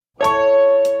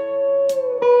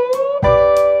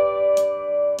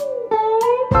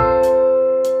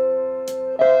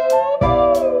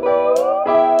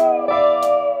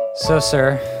So,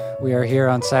 sir, we are here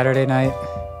on Saturday night.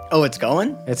 Oh, it's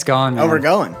going? It's going, man. Oh, we're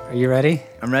going. Are you ready?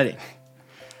 I'm ready.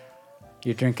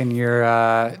 You're drinking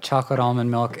your chocolate almond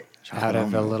milk out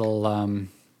of a little,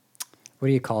 what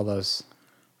do you call those?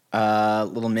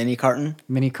 Little mini carton.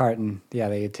 Mini carton. Yeah,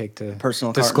 that you take to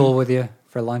Personal to carton. school with you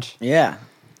for lunch. Yeah.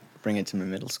 Bring it to my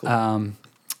middle school.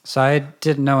 So I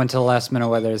didn't know until the last minute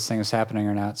whether this thing was happening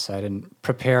or not, so I didn't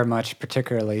prepare much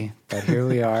particularly. But here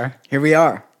we are. Here we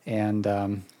are.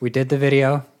 And we did the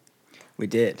video. We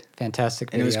did.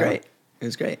 Fantastic And video. it was great. It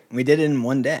was great. We did it in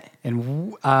one day.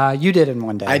 And you did it in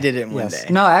one day. I did it in one day.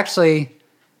 No, actually,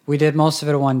 we did most of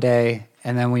it in one day,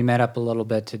 and then we met up a little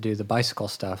bit to do the bicycle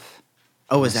stuff.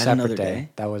 Oh, was A that separate another day?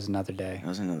 That was another day. That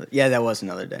was another. Yeah, that was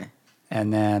another day.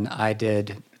 And then I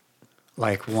did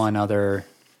like one other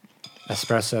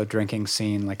espresso drinking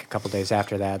scene like a couple days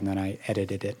after that, and then I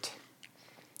edited it.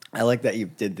 I like that you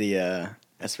did the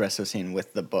espresso scene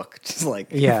with the book, just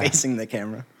like facing the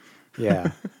camera.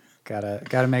 Yeah,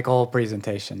 gotta make a whole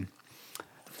presentation.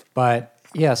 But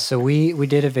yeah, so we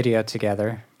did a video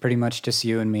together, pretty much just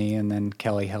you and me, and then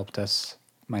Kelly helped us.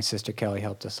 My sister Kelly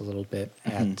helped us a little bit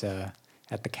at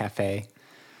the cafe.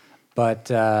 But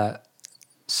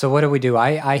so what did we do?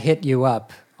 I hit you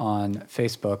up on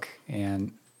Facebook,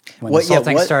 and when this whole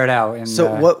thing started out. And,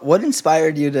 so what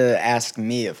inspired you to ask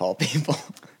me of all people?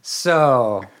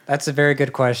 So that's a very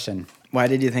good question. Why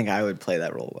did you think I would play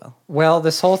that role well? Well,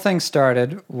 this whole thing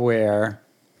started where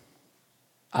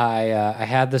I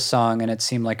had the song, and it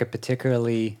seemed like a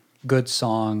particularly good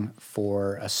song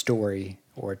for a story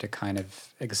or to kind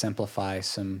of exemplify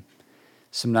some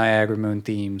Niagara Moon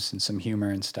themes and some humor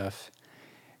and stuff.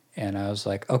 And I was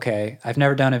like, okay, I've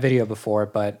never done a video before,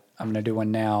 but I'm going to do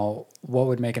one now. What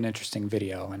would make an interesting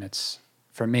video? And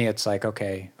for me, it's like,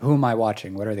 okay, who am I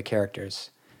watching? What are the characters?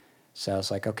 So I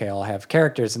was like, okay, I'll have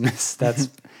characters in this. That's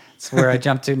where I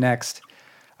jumped to next.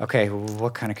 Okay,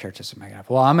 what kind of characters am I going to have?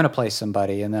 Well, I'm going to play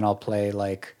somebody, and then I'll play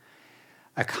like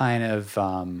a kind of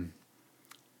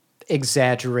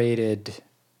exaggerated,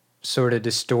 sort of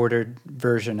distorted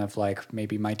version of like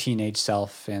maybe my teenage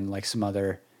self and like some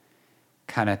other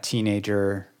kind of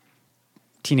teenagery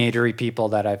people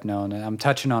that I've known. And I'm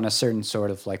touching on a certain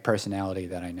sort of like personality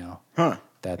that I know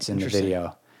that's in the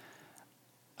video.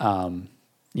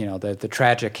 You know, the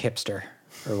tragic hipster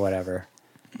or whatever.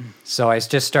 So I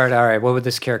just started, all right, what would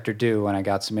this character do? When I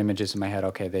got some images in my head,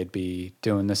 okay, they'd be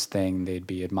doing this thing. They'd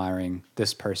be admiring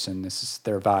this person. This is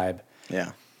their vibe.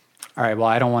 Yeah. All right, well,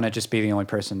 I don't want to just be the only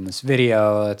person in this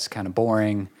video. That's kind of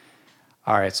boring.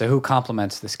 All right, so who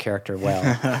complements this character well?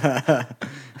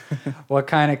 What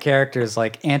kind of character is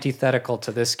like antithetical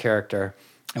to this character?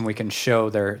 And we can show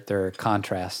their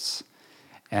contrasts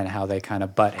and how they kind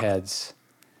of butt heads.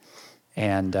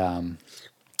 And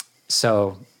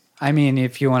so, I mean,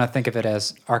 if you want to think of it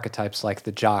as archetypes like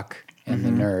the jock and the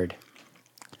nerd.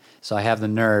 So I have the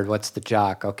nerd. What's the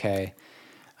jock? Okay.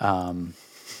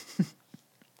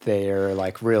 They're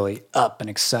like really up and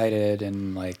excited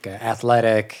and like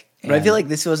athletic. But I feel like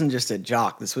this wasn't just a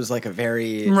jock. This was like a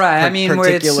very right. I mean,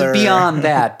 particular... it's beyond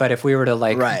that. But if we were to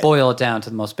like boil it down to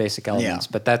the most basic elements,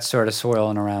 Yeah. but that's sort of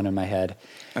swirling around in my head.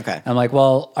 Okay. I'm like,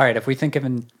 well, all right. If we think of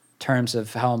in terms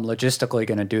of how I'm logistically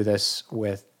going to do this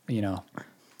with, you know,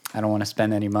 I don't want to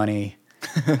spend any money.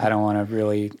 I don't want to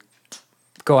really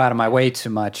go out of my way too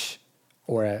much,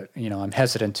 or you know, I'm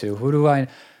hesitant to. Who do I?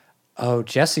 Oh,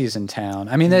 Jesse's in town.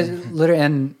 I mean, there's literally,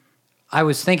 and I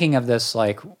was thinking of this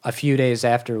like a few days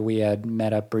after we had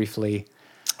met up briefly.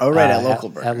 Oh, right, at Local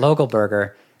Burger. At Local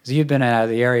Burger. So you've been out of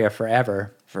the area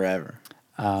forever. Forever.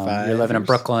 You're living in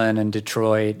Brooklyn and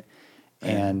Detroit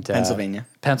and Pennsylvania.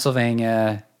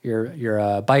 Pennsylvania. You're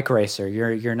a bike racer.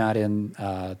 You're not in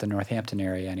the Northampton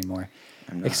area anymore.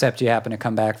 Except you happen to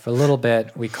come back for a little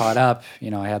bit. We caught up. You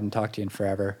know, I hadn't talked to you in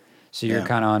forever. So you're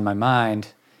kind of on my mind.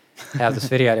 Have this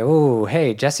video. Ooh,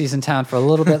 hey, Jesse's in town for a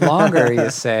little bit longer,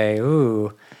 you say.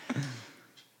 Ooh.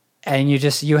 And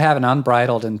you have an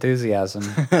unbridled enthusiasm.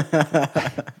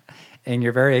 And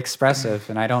you're very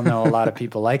expressive, and I don't know a lot of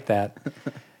people like that.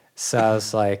 So I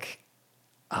was like,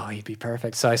 oh, he'd be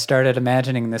perfect. So I started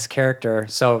imagining this character.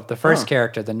 So the first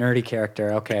character, the nerdy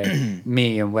character, okay,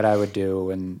 me and what I would do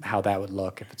and how that would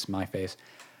look if it's my face.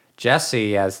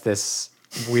 Jesse as this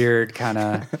weird kind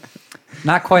of,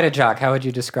 not quite a jock. How would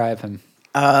you describe him?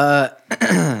 Yeah,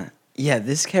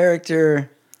 this character,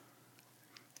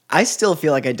 I still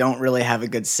feel like I don't really have a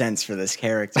good sense for this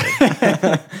character.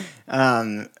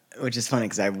 Which is funny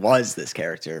because I was this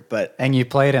character, but... And you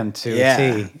played him to a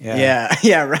T.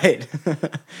 Yeah, right.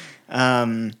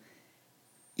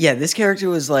 Yeah, this character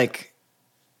was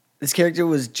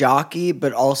jockey,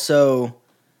 but also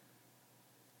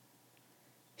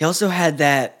He also had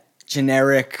that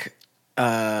generic.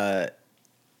 Have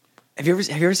you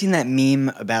ever seen that meme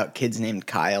about kids named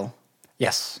Kyle?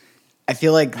 Yes. I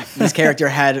feel like this character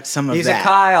had some of He's that. a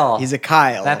Kyle. He's a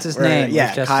Kyle. That's his name. We've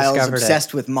Yeah, just Kyle's discovered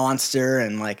obsessed with Monster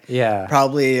and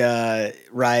probably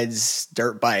rides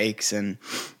dirt bikes and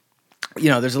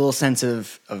there's a little sense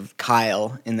of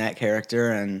Kyle in that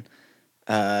character and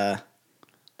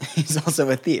he's also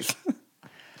a thief.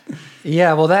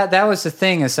 Yeah, well that was the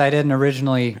thing is I didn't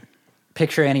originally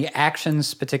picture any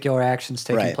particular actions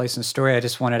taking place in the story. I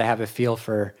just wanted to have a feel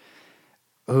for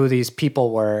who these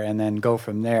people were and then go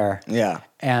from there. Yeah.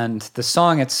 And the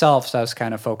song itself, so I was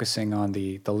kind of focusing on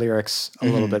the lyrics a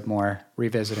little bit more,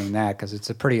 revisiting that because it's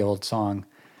a pretty old song.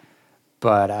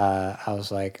 But I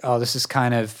was like, oh, this is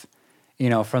kind of,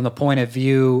 from the point of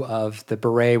view of the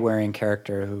beret-wearing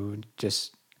character who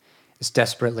just is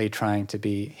desperately trying to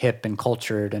be hip and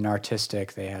cultured and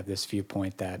artistic. They have this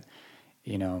viewpoint that,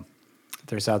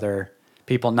 there's other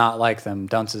people not like them,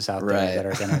 dunces out there that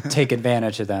are going to take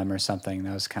advantage of them or something.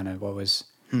 That was kind of what was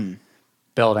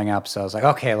building up. So I was like,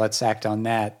 okay, let's act on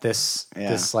that. This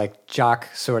like jock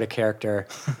sort of character,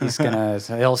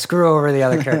 he'll screw over the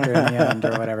other character in the end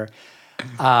or whatever.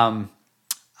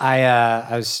 I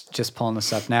was just pulling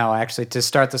this up now. Actually, to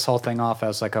start this whole thing off, I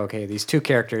was like, okay, these two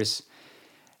characters,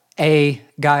 guy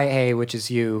A, which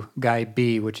is you, guy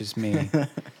B, which is me.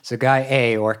 So guy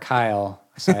A or Kyle.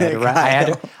 So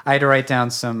I had to write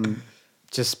down some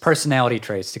just personality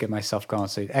traits to get myself going.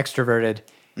 So extroverted,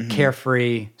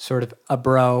 carefree, sort of a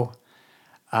bro.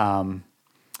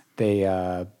 They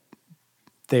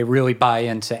really buy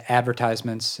into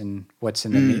advertisements and what's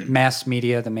in the mass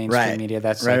media, the mainstream media.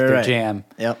 That's their jam.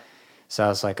 Yep. So I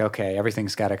was like, okay,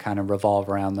 everything's got to kind of revolve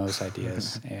around those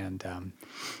ideas. And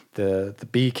the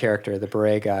B character, the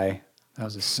beret guy, that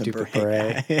was a stupid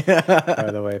beret,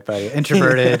 by the way. But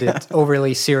introverted,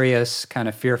 overly serious, kind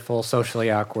of fearful, socially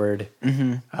awkward,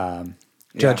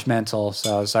 judgmental.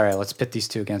 So I was all right. Let's pit these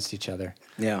two against each other.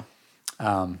 Yeah.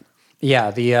 Them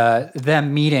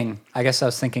meeting. I guess I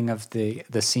was thinking of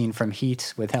the scene from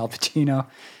Heat with Al Pacino,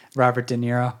 Robert De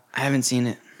Niro. I haven't seen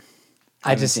it.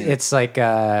 It's like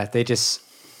it's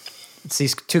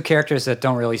these two characters that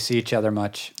don't really see each other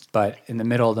much, but in the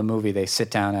middle of the movie, they sit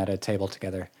down at a table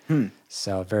together.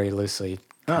 So very loosely,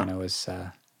 kind of was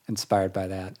inspired by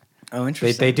that. Oh,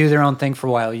 interesting. They do their own thing for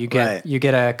a while. You get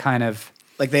a kind of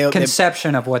like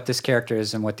conception of what this character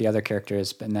is and what the other character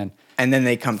is, and then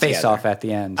they come face together. off at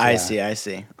the end. I see.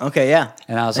 Okay, yeah.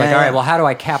 And I was like, all right, well, how do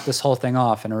I cap this whole thing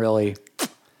off in a really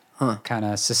kind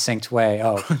of succinct way?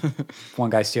 Oh,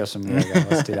 one guy steals from the other guy.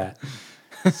 Let's do that.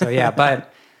 So yeah,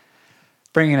 but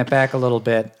bringing it back a little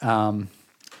bit.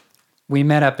 We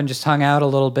met up and just hung out a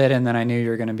little bit, and then I knew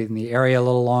you were going to be in the area a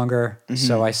little longer.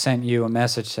 So I sent you a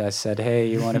message. I said, "Hey,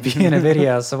 you want to be in a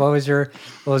video?" So what was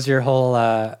your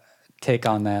whole take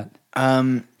on that?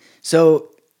 So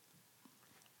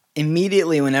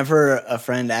immediately, whenever a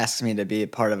friend asks me to be a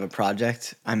part of a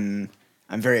project, I'm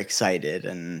very excited,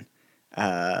 and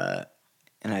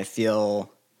I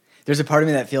feel there's a part of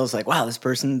me that feels like, wow, this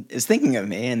person is thinking of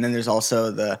me, and then there's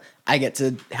also I get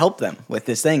to help them with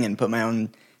this thing and put my own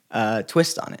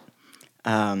twist on it.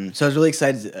 So I was really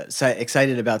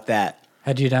excited about that.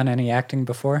 Had you done any acting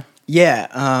before? Yeah.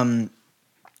 I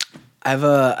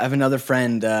have another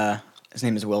friend, his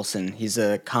name is Wilson. He's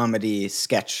a comedy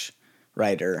sketch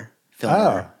writer,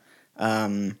 filmer.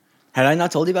 Had I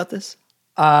not told you about this?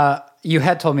 You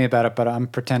had told me about it, but I'm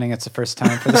pretending it's the first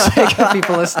time for the sake of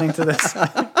people listening to this.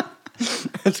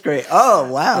 That's great. Oh,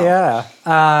 wow.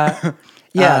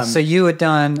 Yeah. So you had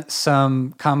done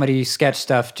some comedy sketch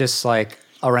stuff just like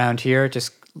around here,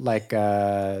 just like...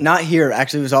 Not here.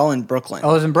 Actually, it was all in Brooklyn. Oh,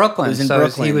 it was in Brooklyn. It was in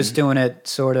Brooklyn. He was doing it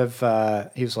sort of...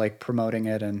 he was like promoting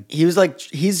it and...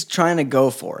 He's trying to go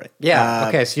for it. Yeah.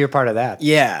 Okay, so you're part of that.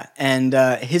 Yeah. And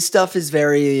his stuff is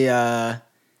very...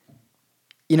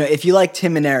 if you like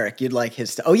Tim and Eric, you'd like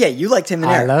his stuff. Oh, yeah, you like Tim and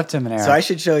Eric. I love Tim and Eric. So I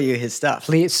should show you his stuff.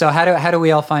 Please. So how do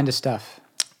we all find his stuff?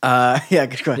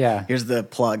 Good question. Yeah. Here's the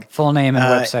plug. Full name and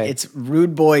website. It's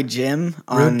Rude Boy Jim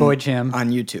on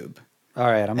YouTube. All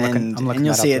right, I'm looking. And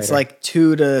you'll see it's like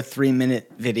 2 to 3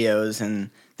 minute videos,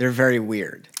 and they're very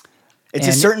weird. It's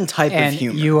a certain type of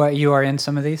humor. You are in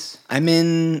some of these? I'm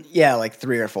in, like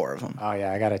 3 or 4 of them. Oh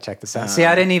yeah, I gotta check this out. See,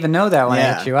 I didn't even know that when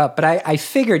I looked you up, but I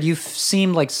figured you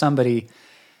seemed like somebody,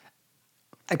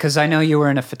 because I know you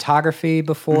were in a photography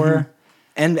before.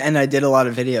 And I did a lot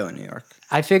of video in New York.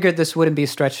 I figured this wouldn't be a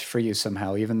stretch for you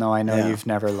somehow, even though I know you've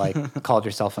never called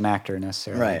yourself an actor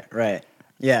necessarily. Right.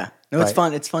 Yeah. No, it's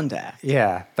fun. It's fun to act.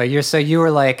 Yeah, but you were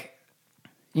like,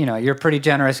 you're a pretty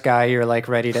generous guy. You're like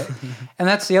ready to, and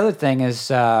that's the other thing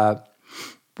is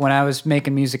when I was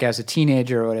making music as a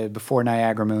teenager, before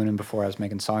Niagara Moon and before I was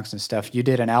making songs and stuff, you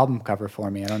did an album cover for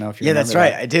me. I don't know if you remember that's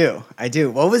right. that. I do.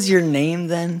 What was your name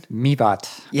then? Mivat.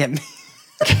 Yeah.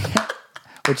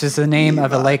 Which is the name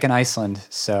of a lake in Iceland.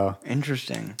 So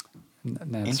interesting.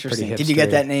 That's Interesting. pretty Did you get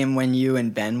hipstery. that name when you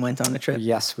and Ben went on the trip?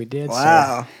 Yes, we did.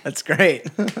 Wow, that's great.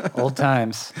 Sir. Old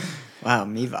times. Wow,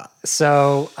 Miva.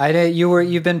 So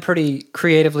you've been pretty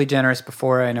creatively generous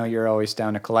before. I know you're always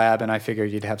down to collab, and I figured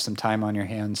you'd have some time on your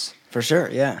hands. For sure,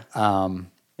 yeah.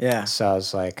 Yeah. So I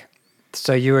was like,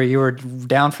 so you were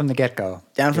down from the get go.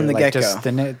 Down from the like get-go.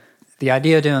 just the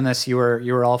idea of doing this, you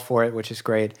were all for it, which is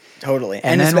great. Totally.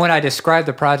 And then when I described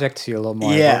the project to you a little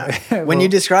more, yeah, when you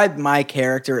described my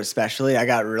character especially, I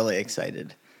got really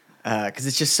excited because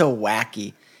it's just so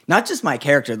wacky. Not just my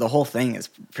character, the whole thing is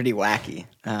pretty wacky.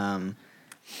 And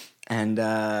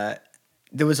there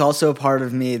was also a part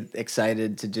of me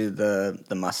excited to do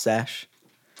the mustache.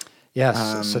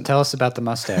 Yes. So tell us about the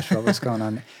mustache. What was going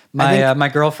on? My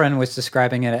girlfriend was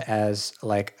describing it as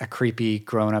like a creepy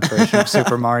grown-up version of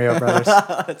Super Mario Brothers.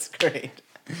 That's great.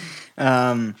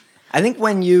 I think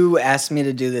when you asked me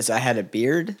to do this, I had a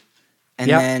beard, and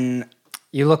then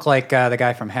you look like the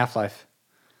guy from Half-Life.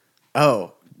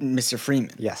 Oh, Mr.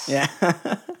 Freeman. Yes. Yeah,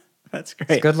 that's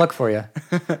great. It's a good look for you.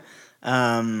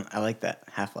 I like that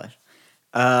Half-Life.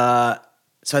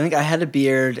 So I think I had a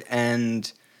beard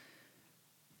and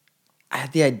I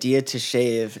had the idea to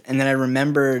shave, and then I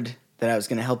remembered that I was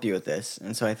going to help you with this,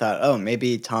 and so I thought, oh,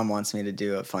 maybe Tom wants me to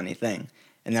do a funny thing,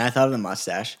 and then I thought of the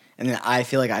mustache, and then I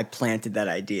feel like I planted that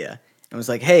idea and was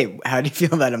like, hey, how do you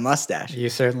feel about a mustache? You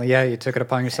certainly, you took it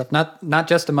upon yourself. Not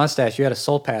just a mustache, you had a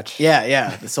soul patch.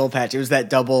 Yeah, the soul patch. It was that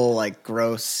double, like,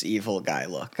 gross, evil guy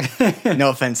look. No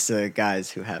offense to guys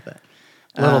who have that.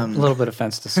 A little bit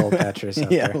offense to soul patchers out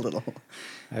there. Yeah, a little.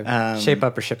 Shape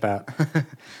up or ship out.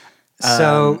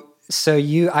 So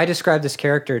I described this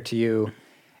character to you,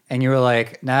 and you were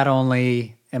like, not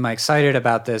only am I excited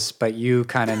about this, but you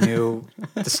kind of knew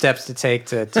the steps to take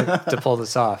to pull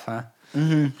this off, huh?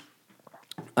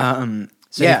 Mm-hmm.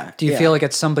 Do you feel like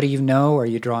it's somebody you know, or are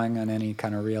you drawing on any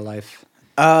kind of real life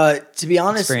to be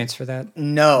honest, experience for that?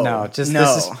 No. This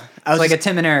is like a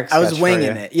Tim and Eric sketch. I was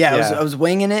winging it. Yeah, I was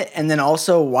winging it, and then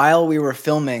also while we were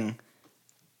filming,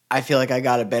 I feel like I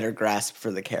got a better grasp for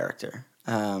the character.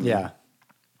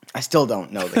 I still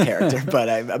don't know the character, but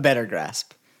I have a better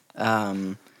grasp.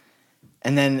 And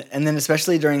then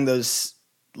especially during those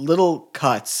little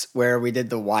cuts where we did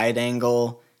the wide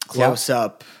angle, close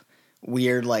up,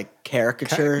 weird like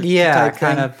caricature type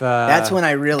kind thing. of that's when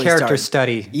I really character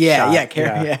started. study.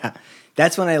 Yeah.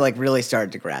 That's when I like really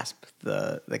started to grasp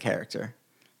the character.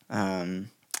 It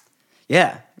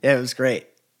was great.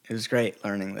 It was great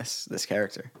learning this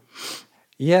character.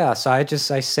 Yeah, so I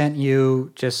sent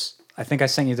you I think I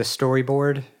sent you the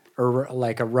storyboard or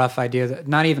like a rough idea,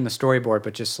 not even the storyboard,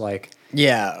 but just like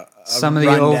some of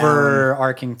the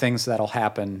overarching things that'll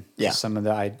happen. Yeah. Some of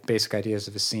the basic ideas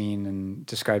of a scene and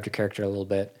described your character a little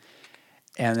bit.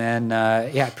 And then,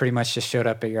 pretty much just showed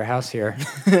up at your house here.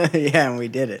 Yeah, and we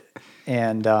did it.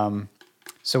 And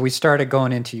so we started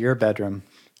going into your bedroom.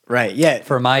 Right, yeah.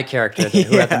 For my character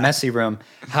who had the messy room.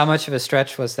 How much of a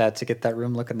stretch was that to get that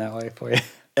room looking that way for you?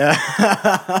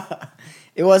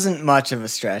 It wasn't much of a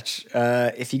stretch.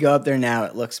 If you go up there now,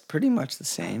 it looks pretty much the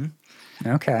same.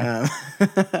 Okay.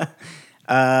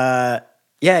 That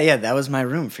was my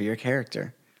room for your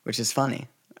character, which is funny.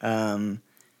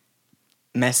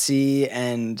 Messy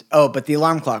but the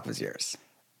alarm clock was yours.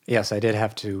 Yes, I did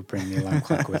have to bring the alarm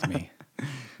clock with me.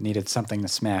 Needed something to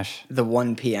smash. The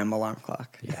 1 p.m. alarm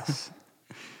clock. Yes.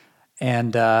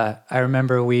 And I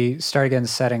remember we started to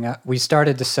set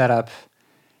up,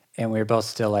 and we were both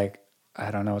still like, I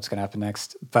don't know what's going to happen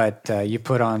next. But you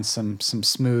put on some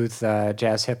smooth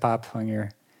jazz hip hop on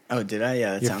your. Oh, did I?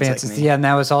 Yeah, that sounds fancy, like me. Yeah, and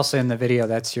that was also in the video.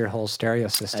 That's your whole stereo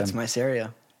system. That's my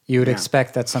stereo. You would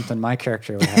expect that's something my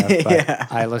character would have,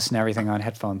 but I listen to everything on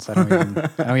headphones. I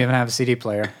don't even have a CD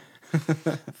player.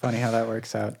 Funny how that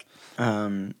works out.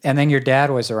 And then your dad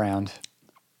was around.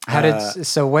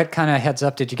 So what kind of heads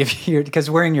up did you give your, because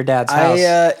we're in your dad's house.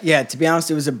 To be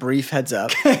honest, it was a brief heads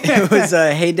up. It was,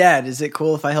 hey dad, is it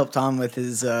cool if I help Tom with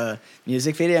his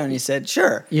music video? And he said,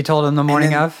 sure. You told him the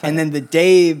morning of? And then the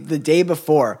day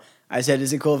before, I said,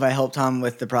 is it cool if I help Tom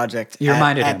with the project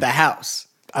at the house?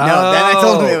 No, then I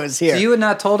told him it was here. So you had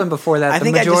not told him before that. I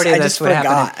think I just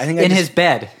forgot. His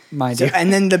bed, mind you.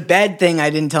 And then the bed thing, I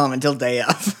didn't tell him until day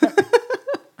of.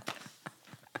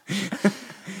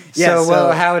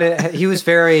 He was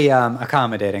very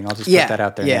accommodating. I'll just put that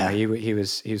out there. Yeah. Now. He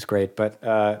was great. But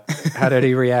how did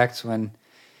he react when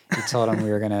you told him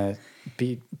we were gonna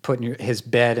be putting his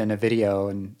bed in a video,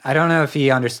 and I don't know if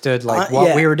he understood like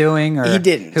what we were doing, or he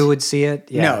didn't. who would see it.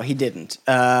 Yeah. No, he didn't.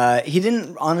 He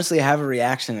didn't honestly have a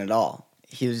reaction at all.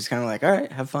 He was just kind of like, all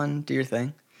right, have fun, do your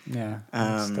thing. Yeah,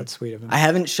 that's sweet of him. I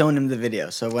haven't shown him the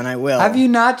video, so when I will, have you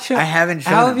not shown? I haven't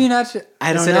shown. How him. have you not?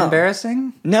 I don't know. Is it know.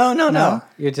 embarrassing? No.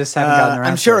 You just haven't gotten around.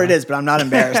 I'm sure it is, but I'm not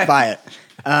embarrassed by it.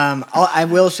 I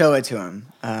will show it to him.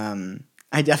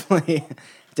 I definitely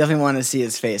want to see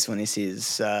his face when he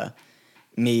sees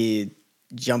me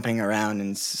jumping around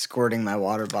and squirting my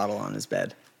water bottle on his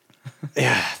bed.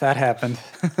 Yeah, that happened.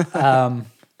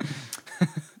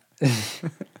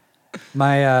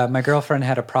 My girlfriend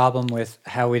had a problem with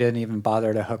how we didn't even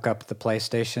bother to hook up the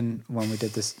PlayStation when we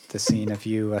did the scene of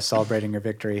you celebrating your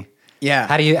victory. Yeah.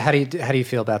 How do you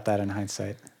feel about that in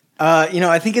hindsight?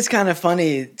 I think it's kind of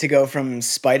funny to go from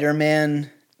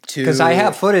Spider-Man to, because I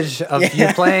have footage of you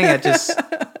playing it, just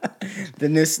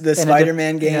the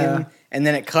Spider-Man game, and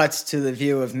then it cuts to the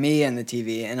view of me and the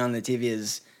TV, and on the TV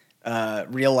is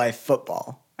real life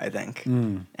football, I think.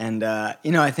 And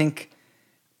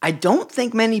I don't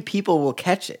think many people will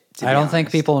catch it. I don't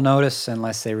think people notice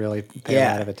unless they really pay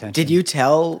a lot of attention. Did you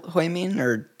tell Hui Min,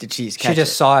 or did she catch it? She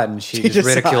just saw it, and she just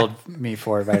ridiculed me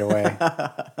for it right away.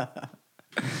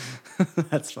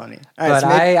 That's funny. But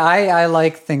I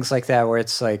like things like that where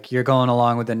it's like you're going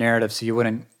along with the narrative, so you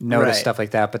wouldn't notice stuff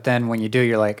like that. But then when you do,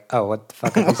 you're like, oh, what the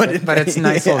fuck? But it's a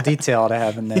nice little detail to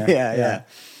have in there. Yeah.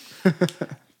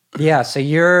 Yeah, so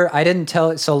I didn't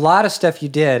tell, so a lot of stuff you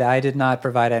did, I did not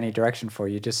provide any direction for.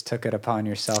 You just took it upon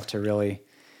yourself to really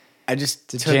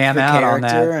jam out on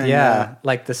that. And,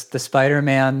 like the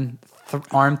Spider-Man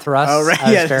arm thrust. Oh, right.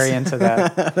 I was very into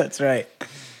that. That's right.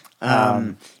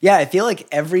 I feel like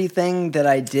everything that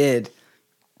I did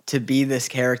to be this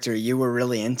character, you were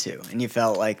really into, and you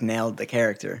felt like nailed the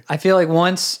character. I feel like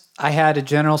once I had a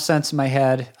general sense in my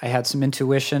head, I had some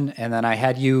intuition, and then I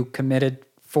had you committed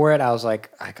for it. I was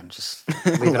like, I can just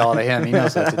leave it all to him. He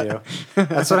knows what to do.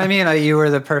 That's what I mean. You were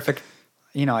the perfect,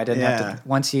 I didn't have to,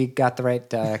 once you got the right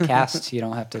cast, you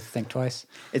don't have to think twice.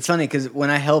 It's funny because when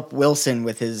I help Wilson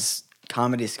with his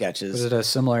comedy sketches. Was it a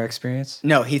similar experience?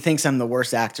 No, he thinks I'm the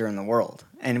worst actor in the world.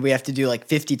 And we have to do like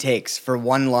 50 takes for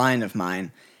one line of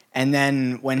mine. And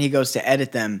then when he goes to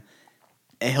edit them,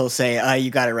 he'll say,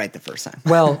 you got it right the first time.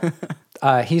 Well,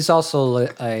 he's also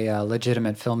a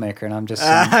legitimate filmmaker, and I'm just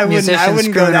a musician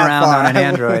screwing around on an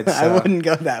Android. So I wouldn't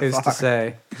go that who's far. to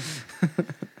say?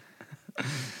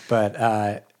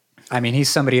 But, he's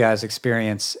somebody who has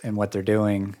experience in what they're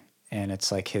doing, and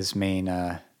it's like his main...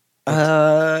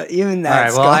 even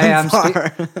that's all right, gone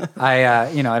far.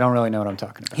 I don't really know what I'm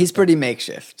talking about. He's pretty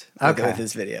makeshift with Okay.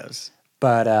 his videos.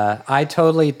 But I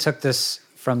totally took this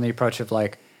from the approach of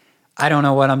like, I don't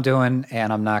know what I'm doing,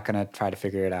 and I'm not going to try to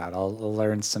figure it out. I'll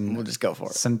learn some... We'll just go for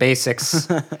it. Some basics.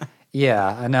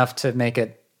 Yeah, enough to make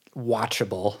it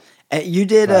watchable. You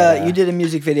did a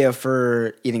music video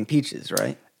for Eating Peaches,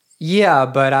 right? Yeah,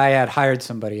 but I had hired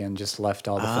somebody and just left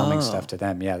all the filming stuff to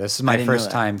them. Yeah, this is my first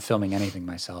time filming anything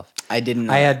myself. I didn't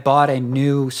know I had bought a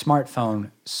new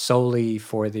smartphone solely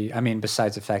for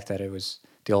besides the fact that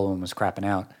the old one was crapping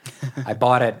out. I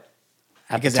bought it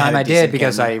at the time I did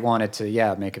because I wanted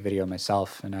to, make a video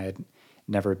myself, and I had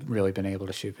never really been able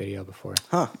to shoot video before.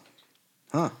 Huh.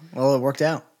 Well, it worked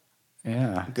out.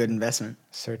 Yeah. Good investment.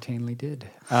 Certainly did.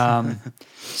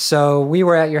 So we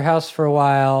were at your house for a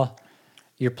while.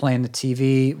 You're playing the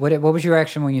TV. What was your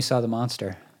reaction when you saw the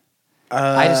monster?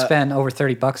 I just spent over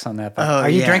 $30 on that. Are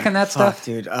you drinking that stuff?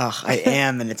 Dude. I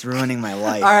am, and it's ruining my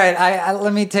life. All right, I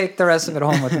let me take the rest of it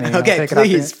home with me. Okay,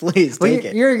 please take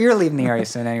it. You're leaving the area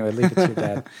soon anyway. Leave it to your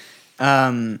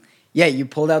dad. You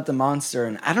pulled out the monster,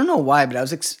 and I don't know why, but I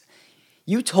was...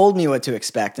 You told me what to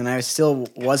expect, and I still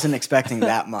wasn't expecting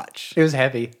that much. It was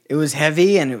heavy. It was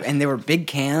heavy, and they were big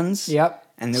cans. Yep.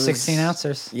 And there 16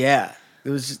 ounces. Yeah. It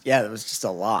was just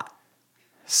a lot.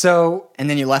 So... And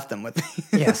then you left them with me.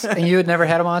 Yes. And you had never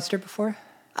had a monster before?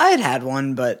 I had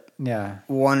one, but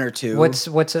one or two.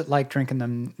 What's it like drinking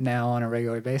them now on a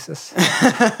regular basis?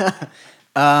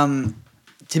 To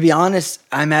be honest,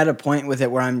 I'm at a point with it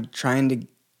where I'm trying to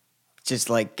just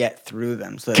like get through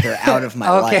them so that they're out of my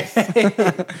life.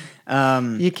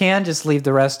 You can just leave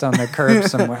the rest on the curb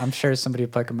somewhere. I'm sure somebody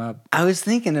will pick them up. I was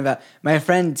thinking about... My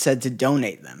friend said to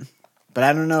donate them. But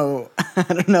I don't know. I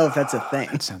don't know if that's a thing.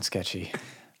 That sounds sketchy.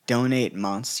 Donate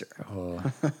monster. Oh.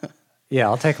 Yeah,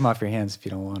 I'll take them off your hands if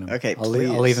you don't want them. Okay, I'll please.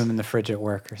 I'll leave them in the fridge at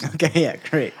work or something. Okay, yeah,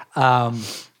 great.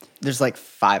 There's like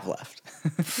 5 left.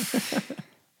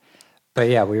 But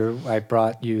yeah, I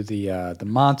brought you the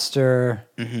monster,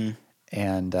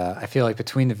 and I feel like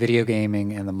between the video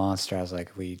gaming and the monster, I was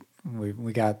like, we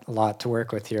we got a lot to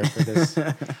work with here for this.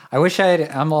 I wish I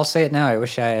had. I'll say it now. I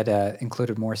wish I had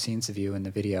included more scenes of you in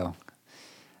the video.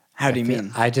 How do you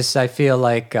mean? I feel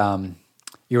like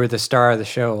you were the star of the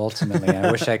show ultimately.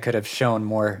 I wish I could have shown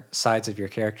more sides of your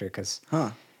character because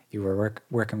you were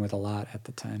working with a lot at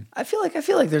the time. I feel like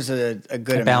there's a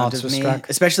good amount balance of was me, struck.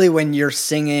 especially when you're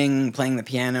singing, playing the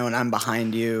piano, and I'm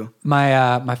behind you.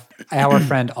 Our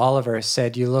friend Oliver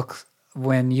said you look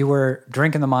when you were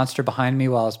drinking the Monster behind me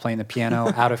while I was playing the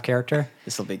piano out of character.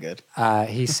 This will be good.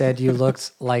 He said you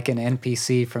looked like an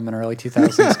NPC from an early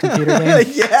 2000s computer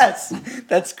game. Yes,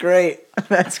 that's great.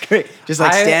 That's great. Just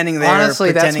like standing there.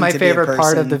 Honestly, that's pretending my to be a favorite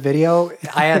part of person. the video.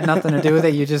 I had nothing to do with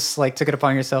it. You just like took it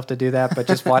upon yourself to do that, but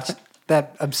just watch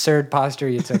that absurd posture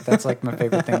you took. That's like my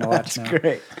favorite thing to watch now. That's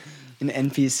great. An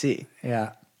NPC.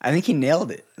 Yeah. I think he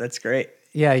nailed it. That's great.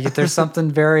 Yeah, there's something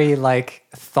very like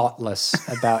thoughtless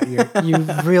about you.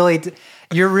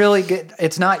 You're really good.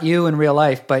 It's not you in real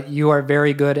life, but you are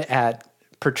very good at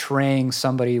portraying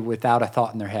somebody without a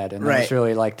thought in their head, and that's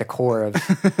really like the core of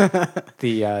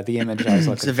the image I was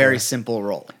looking for. It's a very simple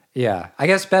role. Yeah, I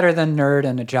guess better than nerd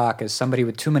and a jock is somebody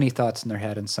with too many thoughts in their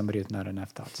head and somebody with not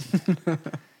enough thoughts.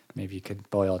 Maybe you could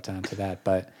boil it down to that.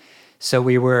 But so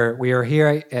we were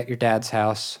here at your dad's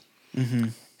house. Mm-hmm.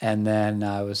 And then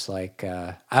I was like,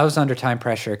 I was under time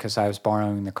pressure because I was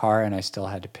borrowing the car and I still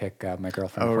had to pick my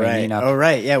girlfriend Rainine up. Oh,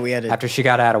 right. Yeah, we had after she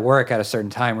got out of work at a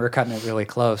certain time. We were cutting it really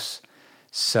close.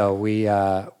 So we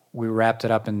wrapped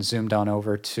it up and zoomed on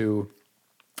over to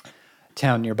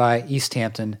town nearby, East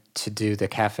Hampton, to do the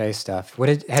cafe stuff.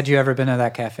 Had you ever been to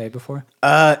that cafe before?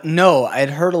 No, I'd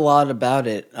heard a lot about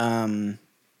it.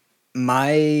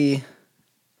 My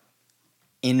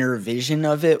inner vision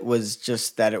of it was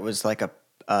just that it was like a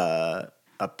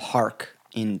park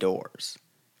indoors,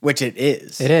 which it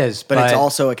is. It is, but it's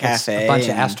also a cafe. It's a bunch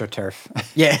of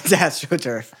AstroTurf. Yeah, it's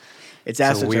AstroTurf. It's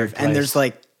AstroTurf, weird and there's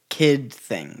place. like kid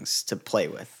things to play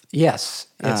with. Yes,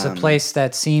 it's a place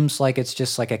that seems like it's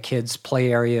just like a kids'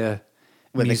 play area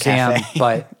With a museum, cafe.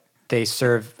 but they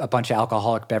serve a bunch of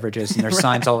alcoholic beverages, and there's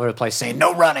signs all over the place saying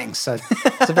 "No running." So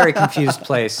it's a very confused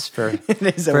place for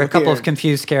a couple of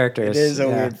confused characters. It is a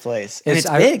weird place, and it's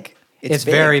big. It's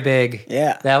very big.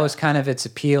 Yeah. That was kind of its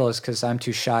appeal, is because I'm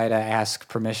too shy to ask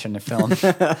permission to film. So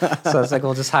I was like,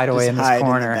 we'll just hide away in this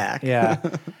corner. In the back. Yeah.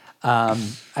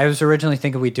 I was originally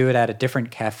thinking we'd do it at a different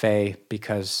cafe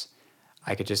because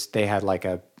they had like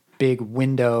a big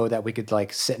window that we could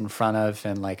like sit in front of,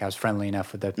 and like I was friendly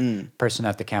enough with the person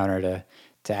at the counter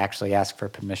to actually ask for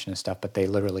permission and stuff, but they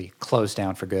literally closed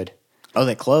down for good. Oh,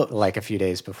 they closed? Like a few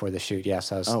days before the shoot, yeah.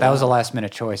 So that was a last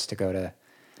minute choice to go to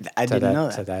I didn't know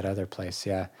that. To that other place,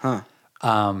 yeah. Huh.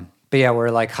 But yeah, we're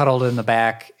like huddled in the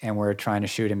back, and we're trying to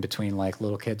shoot in between like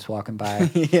little kids walking by.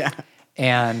 Yeah.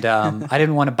 And I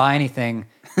didn't want to buy anything,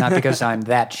 not because I'm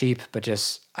that cheap, but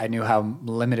just I knew how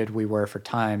limited we were for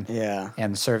time. Yeah.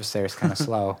 And the service there is kind of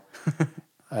slow.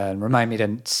 Remind me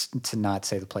to not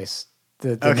say the place,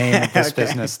 the name of this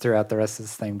business throughout the rest of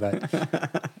this thing,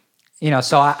 but.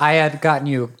 So I had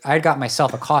got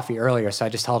myself a coffee earlier, so I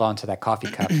just held on to that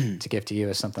coffee cup to give to you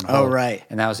as something to hold. Oh, right.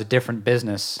 And that was a different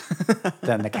business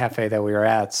than the cafe that we were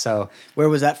at. So where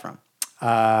was that from?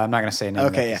 I'm not going to say name.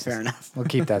 Okay, yeah, fair enough. We'll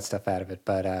keep that stuff out of it.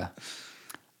 But,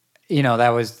 that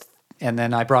was, and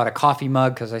then I brought a coffee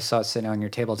mug because I saw it sitting on your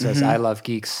table. It says, I love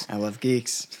geeks. I love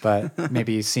geeks. But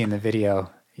maybe you see in the video,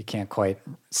 you can't quite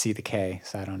see the K,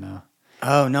 so I don't know.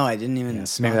 Oh, no, I didn't even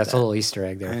So maybe that's a little Easter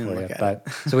egg there for you. look at But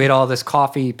so we had all this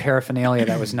coffee paraphernalia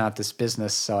that was not this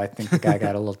business. So I think the guy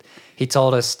got a little. He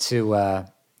told us to.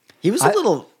 He was a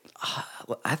little.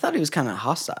 I thought he was kind of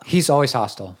hostile. He's always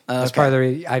hostile. That's Okay. part of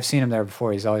the. I've seen him there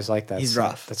before. He's always like that. He's so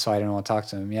rough. That's why I didn't want to talk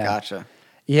to him. Yeah. Gotcha.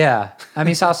 Yeah, I mean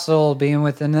he's hostile being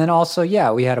with, and then also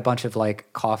we had a bunch of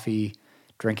like coffee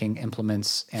drinking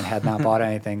implements and had not bought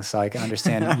anything, so I can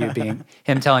understand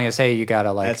him telling us, hey, you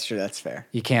gotta like. That's true. That's fair.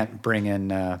 You can't bring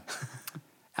in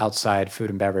outside food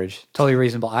and beverage. Totally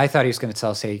reasonable. I thought he was going to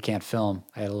tell us, hey, you can't film.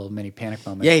 I had a little mini panic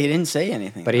moment. Yeah, he didn't say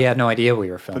anything. But he had no idea we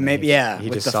were filming. But maybe, he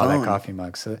with just the saw phone. that coffee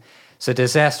mug. So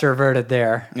disaster averted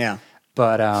there. Yeah.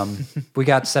 But we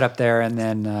got set up there, and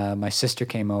then my sister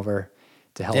came over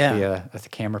to help the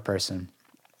camera person.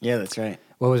 Yeah, that's right.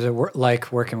 What was it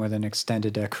like working with an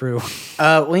extended crew?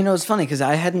 Well, it's funny because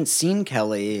I hadn't seen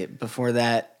Kelly before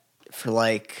that for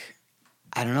like,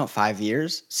 I don't know, 5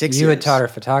 years, 6 years. You had taught her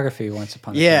photography once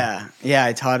upon a time. Yeah,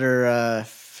 I taught her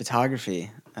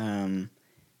photography.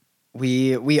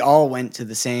 We all went to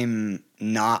the same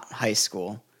not high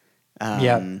school.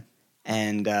 Yep.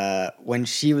 And when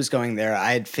she was going there,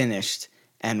 I had finished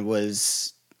and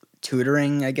was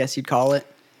tutoring, I guess you'd call it.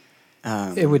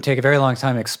 It would take a very long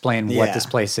time to explain what Yeah. this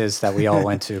place is that we all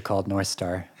went to called North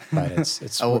Star, but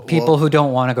it's Oh, people well- who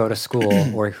don't want to go to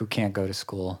school or who can't go to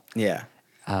school. Yeah.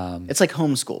 It's like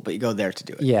homeschool, but you go there to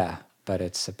do it. Yeah, but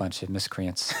it's a bunch of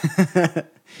miscreants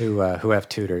who have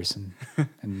tutors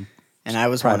and And I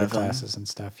was one private of them. classes and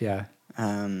stuff. Yeah.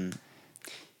 Um,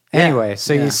 Anyway,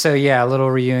 so yeah. a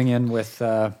little reunion with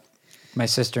my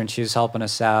sister, and she was helping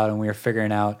us out, and we were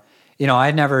figuring out.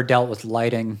 I'd never dealt with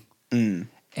lighting, and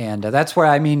that's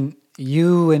where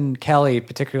you and Kelly,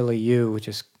 particularly you,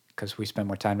 just because we spent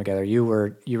more time together.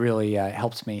 You really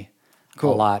helped me a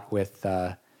lot with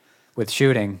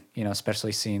shooting.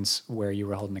 Especially scenes where you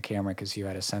were holding the camera because you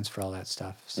had a sense for all that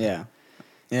stuff. So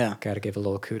Yeah. got to give a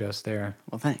little kudos there.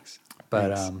 Well, thanks.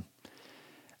 But Thanks.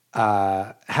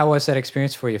 how was that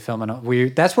experience for you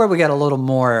filming? That's where we got a little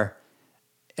more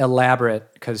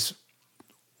elaborate because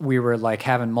we were like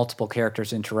having multiple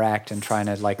characters interact and trying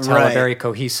to like tell a Right. very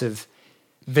cohesive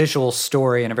visual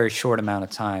story in a very short amount of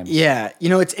time. Yeah,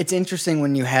 it's interesting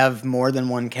when you have more than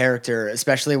one character,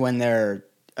 especially when they're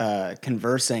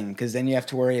conversing, because then you have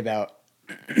to worry about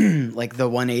like the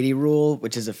 180 rule,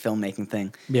 which is a filmmaking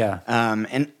thing. Yeah.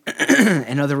 And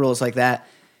and other rules like that.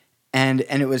 And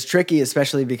it was tricky,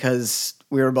 especially because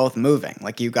we were both moving.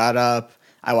 Like you got up,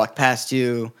 I walked past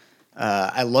you,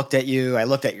 I looked at you, I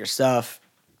looked at your stuff.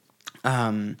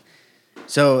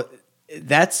 So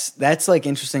that's like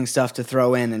interesting stuff to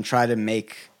throw in and try to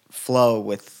make flow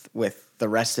with the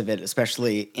rest of it,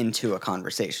 especially into a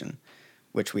conversation,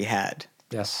 which we had.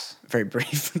 Yes. Very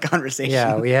brief conversation.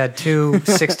 Yeah, we had two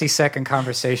 60-second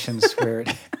conversations where,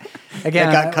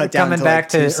 again, That got cut down coming to, back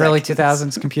like, to 2 early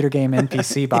seconds. 2000s computer game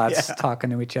NPC bots Yeah. talking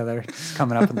to each other, just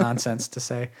coming up with nonsense to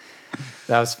say.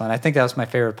 That was fun. I think that was my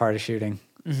favorite part of shooting.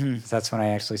 Mm-hmm. That's when I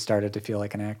actually started to feel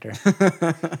like an actor.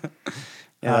 Yeah,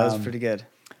 that was pretty good.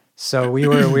 So we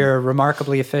were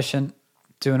remarkably efficient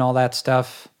doing all that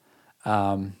stuff.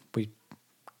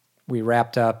 We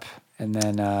wrapped up, and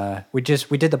then we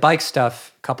did the bike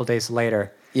stuff a couple days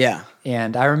later. Yeah.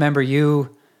 And I remember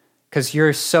you, because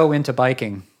you're so into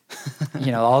biking,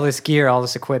 all this gear, all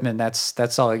this equipment.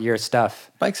 That's all your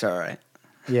stuff. Bikes are all right.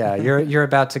 Yeah, you're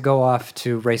about to go off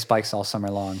to race bikes all summer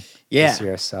long. Yeah. This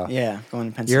year, so Yeah,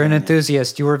 going to Pennsylvania. you're an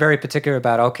enthusiast. You were very particular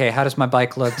about, okay, how does my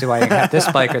bike look? Do I have this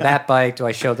bike or that bike? Do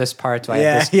I show this part? Do I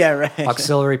have this right.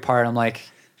 auxiliary part? I'm like,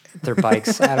 they're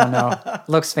bikes. I don't know.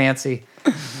 Looks fancy.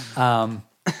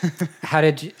 How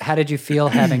did you feel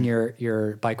having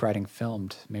your bike riding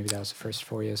filmed? Maybe that was the first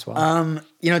for you as well.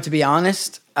 To be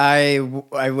honest, I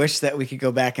wish that we could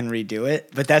go back and redo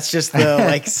it, but that's just the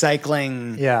like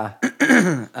cycling. yeah.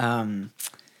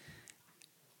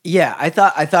 Yeah, I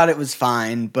thought it was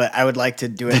fine, but I would like to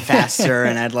do it faster,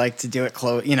 and I'd like to do it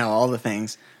close. All the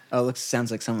things. Oh,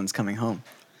 sounds like someone's coming home.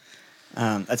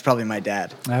 That's probably my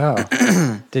dad Oh.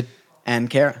 and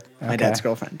Kara, my Okay. dad's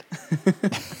girlfriend.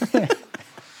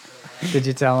 Did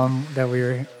you tell them that we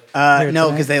were? No,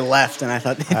 tonight? because they left, and I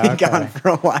thought they'd been Okay. gone for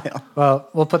a while. Well,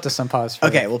 we'll put this on pause for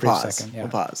Okay, a we'll brief pause. second. Yeah.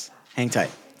 We'll pause. Hang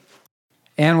tight.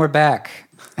 And we're back.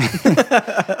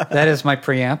 That is my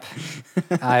preamp.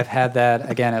 I've had that,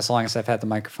 again, as long as I've had the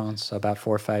microphone, so about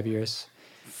 4 or 5 years.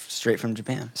 Straight from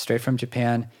Japan. Straight from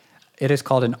Japan. It is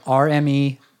called an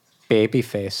RME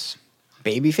Babyface.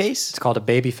 Babyface? It's called a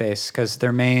Babyface because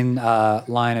their main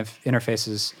line of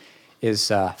interfaces is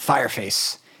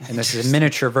Fireface. And this is a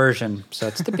miniature version, so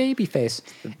it's the Babyface.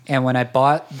 And when I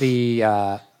bought it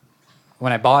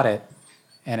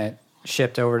and it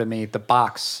shipped over to me, the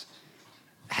box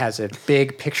has a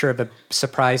big picture of a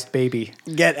surprised baby.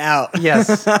 Get out.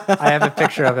 Yes, I have a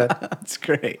picture of it. That's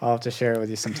great. I'll have to share it with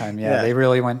you sometime. Yeah, Yeah. they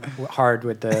really went hard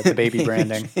with the baby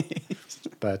branding,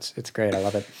 but it's great. I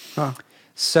love it. Huh.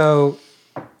 So,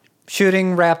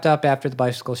 shooting wrapped up after the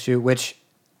bicycle shoot, which,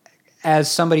 as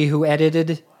somebody who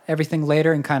edited everything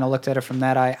later and kind of looked at it from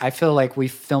that, I feel like we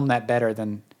filmed that better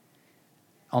than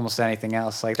almost anything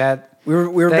else. Like that, We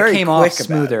were that very came quick off about it.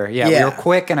 smoother. Yeah, we were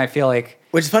quick, and I feel like.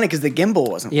 Which is funny because the gimbal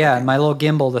wasn't. Yeah, working. my little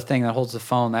gimbal, the thing that holds the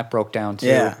phone, that broke down too.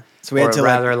 Yeah. So we had or to,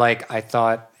 rather, like I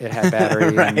thought it had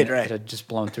battery, Right, and right. it had just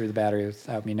blown through the battery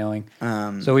without me knowing.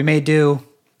 So we may do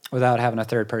without having a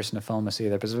third person to film us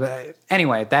either. But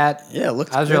anyway, that Yeah, it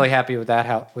looked I was good. really happy with that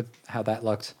how that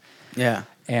looked, Yeah.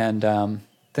 and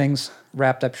things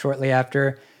wrapped up shortly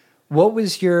after. What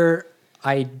was your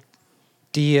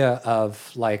idea of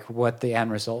like what the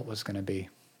end result was going to be?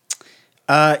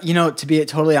 To be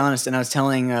totally honest, and I was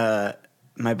telling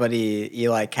my buddy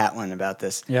Eli Catlin about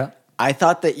this. Yeah. I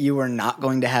thought that you were not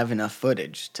going to have enough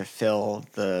footage to fill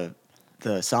the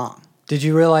song. Did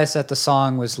you realize that the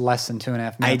song was less than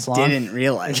 2.5 minutes long? I didn't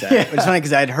realize that. It's funny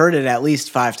because I'd heard it at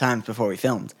least 5 times before we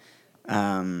filmed.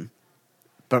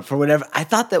 but for whatever, I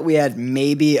thought that we had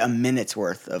maybe a minute's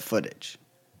worth of footage.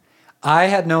 I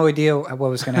had no idea what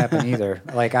was going to happen either.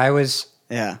 Like I was,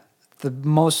 Yeah. the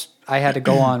most I had to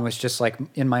go on was just like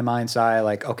in my mind's eye,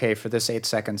 like, okay, for this 8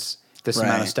 seconds, this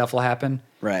amount of Right. stuff will happen.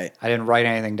 Right. I didn't write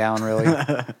anything down really.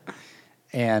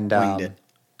 And, Winged it.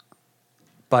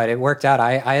 but it worked out.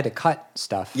 I had to cut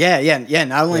stuff. Yeah.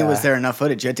 Not only was Yeah. there enough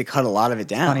footage, you had to cut a lot of it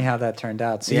down. Funny how that turned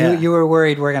out. So Yeah. you were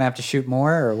worried we're going to have to shoot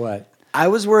more or what? I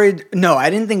was worried. No, I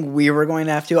didn't think we were going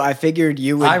to have to. I figured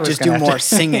you I would was just gonna do have more to.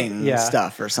 singing Yeah.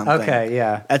 stuff or something. Okay,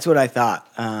 yeah. That's what I thought.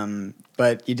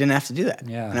 But you didn't have to do that.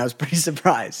 Yeah. And I was pretty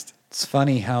surprised. It's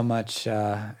funny how much,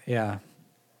 how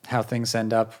things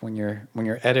end up when you're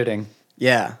editing.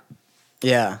 Yeah.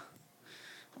 Yeah.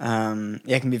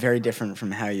 It can be very different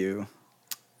from how you.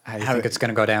 How you think it's going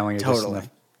to go down when you're just in Totally. the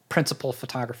principal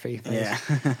photography phase.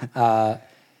 Yeah.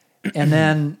 And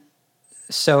then,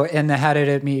 how did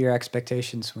it meet your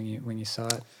expectations when you saw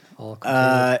it all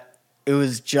completed? It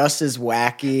was just as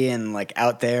wacky and like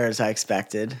out there as I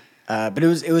expected. But it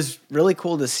was really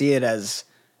cool to see it as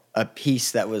a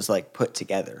piece that was like put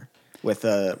together with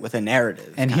a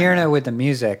narrative. And hearing it with the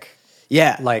music,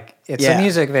 Yeah. like it's Yeah. a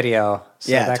music video.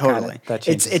 So Yeah, that totally. That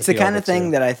It's changes the feel kind of of it, thing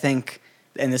too. that I think,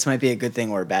 and this might be a good thing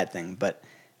or a bad thing, but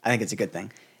I think it's a good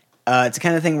thing. It's the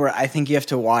kind of thing where I think you have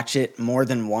to watch it more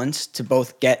than once to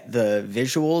both get the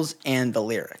visuals and the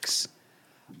lyrics.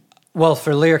 Well,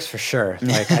 for lyrics, for sure.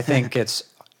 Like I think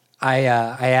I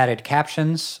added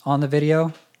captions on the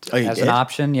video Oh, you as did? an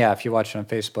option. Yeah, if you watch it on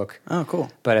Facebook. Oh, cool.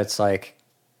 But it's like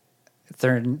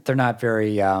they're not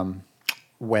very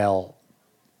well.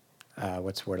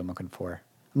 What's the word I'm looking for?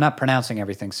 I'm not pronouncing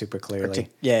everything super clearly.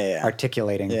 Yeah.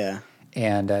 Articulating. Yeah.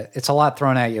 And it's a lot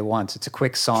thrown at you at once. It's a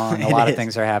quick song. A lot of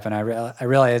things are happening. I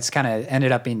realize it's kind of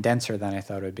ended up being denser than I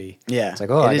thought it would be. Yeah, It's like,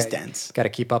 oh, it is dense. Got to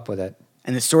keep up with it.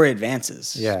 And the story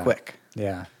advances quick.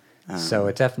 Yeah. So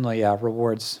it definitely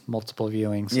rewards multiple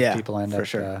viewings Yeah, if people end for up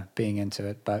sure. being into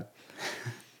it. But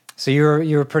so you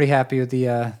were pretty happy with the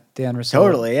end result.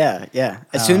 Totally, yeah.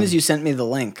 As soon as you sent me the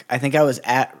link, I think I was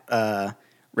at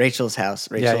Rachel's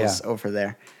house. Rachel's over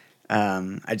there.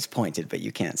 I just pointed, but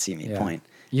you can't see me point.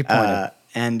 You pointed.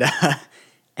 And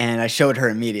I showed her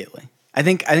immediately. I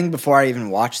think before I even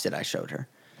watched it, I showed her.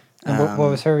 And what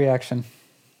was her reaction?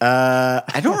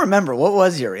 I don't remember. What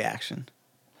was your reaction?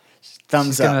 Thumbs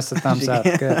She's up. giving us a thumbs up.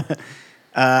 Good.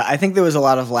 I think there was a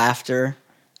lot of laughter.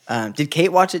 Did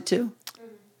Kate watch it too? Mm-hmm.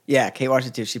 Yeah, Kate watched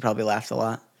it too. She probably laughed a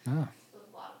lot. Oh. A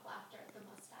lot of laughter at the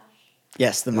mustache.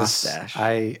 Yes, the mustache.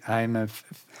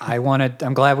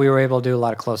 I'm glad we were able to do a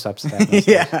lot of close-ups of that mustache.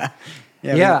 Yeah.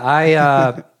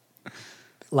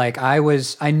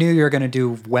 I knew you were going to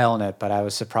do well in it, but I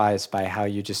was surprised by how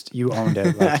you owned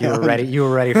it. Like you were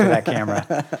ready for that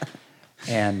camera.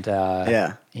 And,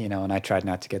 and I tried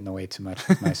not to get in the way too much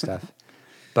with my stuff.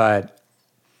 But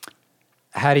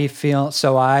how do you feel?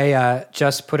 So I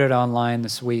just put it online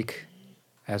this week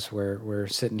as we're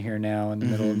sitting here now in the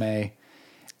middle of May,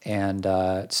 and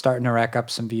it's starting to rack up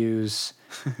some views.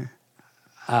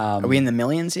 Are we in the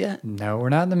millions yet? No, we're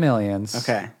not in the millions.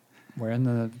 Okay. We're in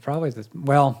the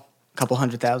Couple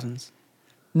 100,000.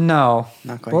 No,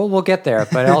 Not quite. We'll get there,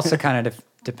 but it also kind of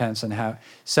depends on how.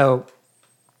 So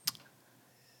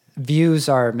views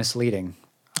are misleading.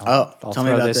 I'll tell throw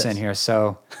me about this this. in here.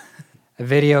 So a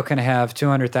video can have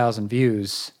 200,000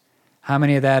 views. How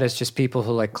many of that is just people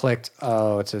who like clicked,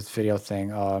 oh, it's a video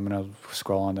thing. Oh, I'm going to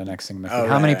scroll on to the next thing.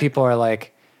 How many people are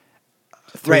like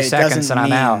 3 seconds and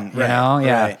I'm out, you know?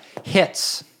 Yeah. Right.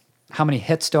 Hits. How many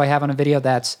hits do I have on a video?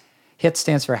 HIT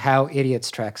stands for How Idiots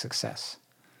Track Success.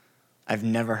 I've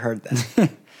never heard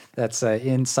that. That's an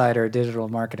insider digital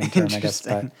marketing term, I guess. But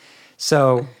Interesting.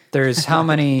 so there's how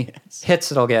many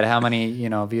hits it'll get, how many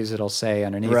views it'll say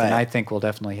underneath, Right. and I think we'll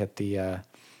definitely hit the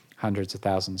hundreds of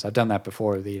thousands. I've done that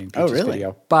before with the Eating Peaches really?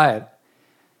 video, but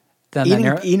then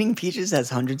Eating Peaches has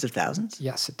hundreds of thousands?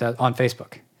 yes, it does on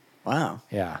Facebook. Wow.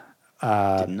 Yeah,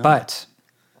 Didn't know but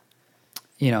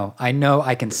I know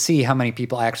I can see how many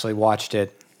people actually watched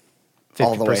it. 50%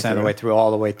 All the way of the through. way through,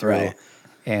 all the way through, Right.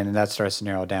 and that starts to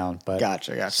narrow down. But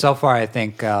Gotcha. so far, I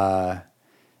think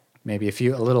maybe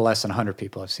a little less than 100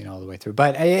 people have seen all the way through.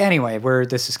 But anyway,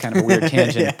 this is kind of a weird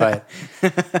tangent. But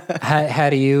how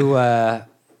do you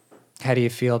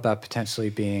feel about potentially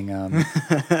being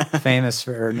famous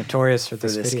or notorious for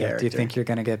this this video? Do you character. think you're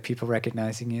going to get people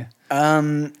recognizing you?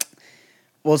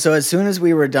 Well, so as soon as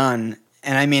we were done,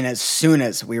 and I mean as soon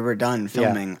as we were done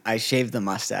filming, I shaved the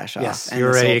mustache off. Yes, and you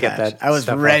were the ready soul to get patch. that I was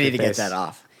stuff off ready your to get face. that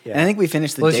off. Yeah. And I think we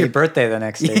finished the It was day. your birthday the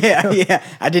next day. Yeah.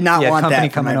 I did not want company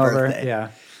that for coming my over. birthday. Yeah.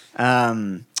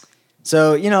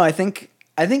 So I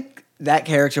think that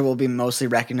character will be mostly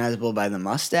recognizable by the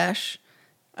mustache.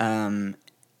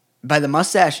 By the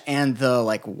mustache and the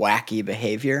like wacky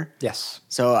behavior. Yes.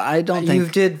 So I don't think You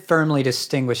did firmly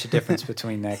distinguish a difference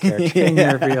between that character and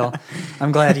your real.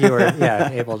 I'm glad you were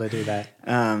able to do that.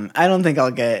 I don't think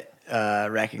I'll get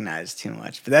recognized too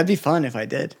much, but that'd be fun if I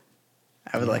did.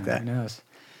 I would like that. Who knows?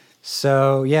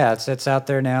 So yeah, it's out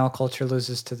there now. Culture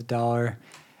Loses to the Dollar.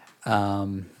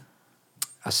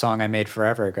 A song I made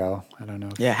forever ago. I don't know.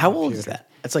 Yeah, how old is that?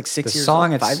 It's like 6 years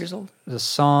song, old, 5 years old? The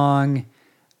song,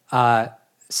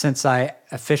 since I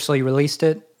officially released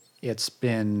it, it's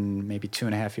been maybe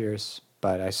 2.5 years,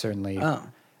 but I certainly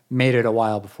made it a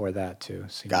while before that too.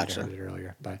 So you might have heard it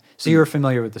earlier. But so you were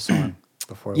familiar with the song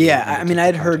before? Yeah, I mean,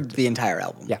 I'd heard the entire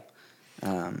album. Yeah.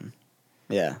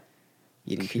 Yeah.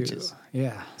 Eating Peaches.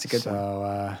 Yeah. It's a good one.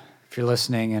 So if you're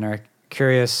listening and are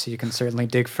curious, you can certainly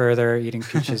dig further. Eating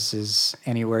Peaches is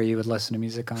anywhere you would listen to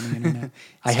music on the internet.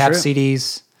 I have true.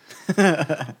 CDs.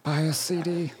 Buy a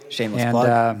CD. Shameless and,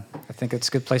 plug. I think it's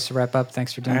a good place to wrap up.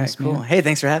 Thanks for doing All right, this, cool. Mia. Hey,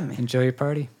 thanks for having me. Enjoy your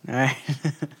party. All right.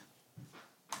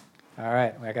 All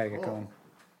right, I got to get going.